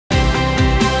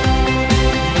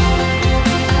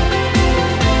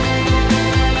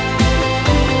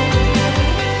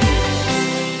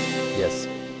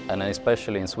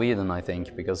especially in Sweden, I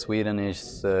think, because Sweden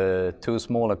is too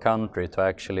small a country to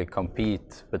actually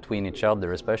compete between each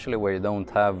other, especially where you don't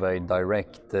have a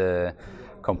direct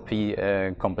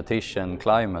competition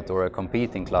climate or a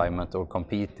competing climate or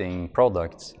competing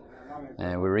products.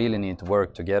 We really need to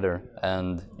work together,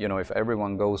 and you know, if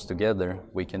everyone goes together,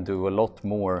 we can do a lot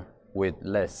more with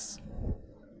less.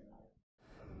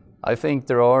 I think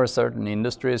there are certain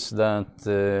industries that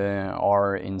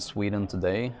are in Sweden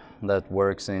today that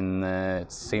works in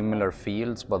similar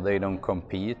fields, but they don't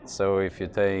compete. So if you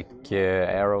take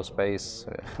aerospace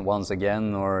once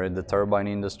again, or the turbine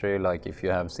industry, like if you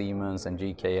have Siemens and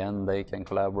GKN, they can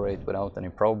collaborate without any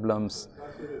problems.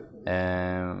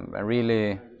 And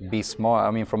really be smart,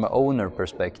 I mean, from an owner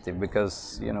perspective,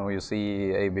 because you know, you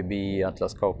see ABB,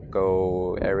 Atlas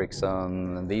Copco,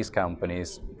 Ericsson, these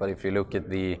companies, but if you look at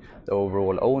the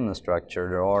overall owner structure,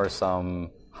 there are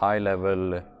some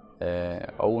high-level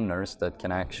owners that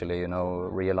can actually, you know,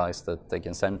 realize that they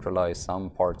can centralize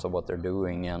some parts of what they're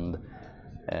doing and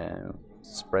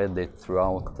spread it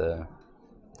throughout the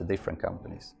different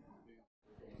companies.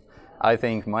 I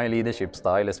think my leadership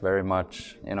style is very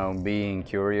much, you know, being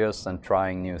curious and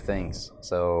trying new things.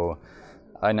 So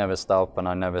I never stop and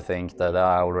I never think that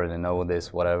I already know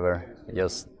this, whatever.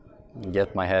 Just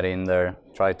get my head in there,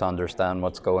 try to understand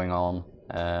what's going on,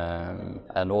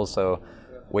 and also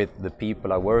with the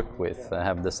people I work with, I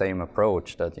have the same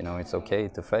approach that, you know, it's okay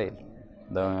to fail.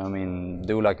 I mean,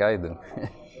 do like I do.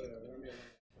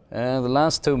 The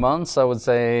last 2 months, I would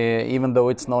say, even though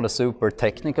it's not a super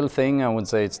technical thing, I would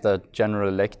say it's that General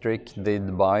Electric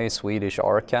did buy Swedish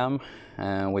Arcam,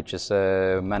 which is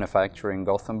a manufacturer in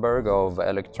Gothenburg of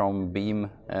electron beam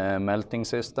melting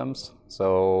systems.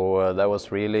 So that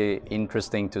was really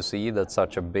interesting to see that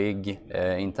such a big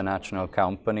international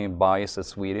company buys a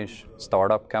Swedish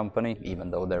startup company, even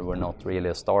though they were not really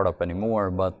a startup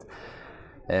anymore. But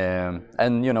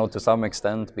and you know, to some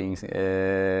extent being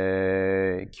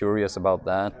curious about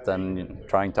that and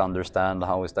trying to understand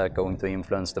how is that going to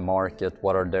influence the market,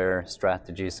 what are their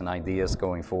strategies and ideas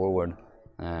going forward,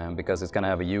 because it's going to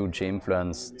have a huge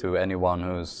influence to anyone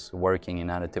who's working in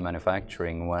additive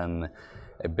manufacturing when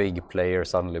a big player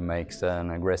suddenly makes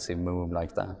an aggressive move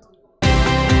like that.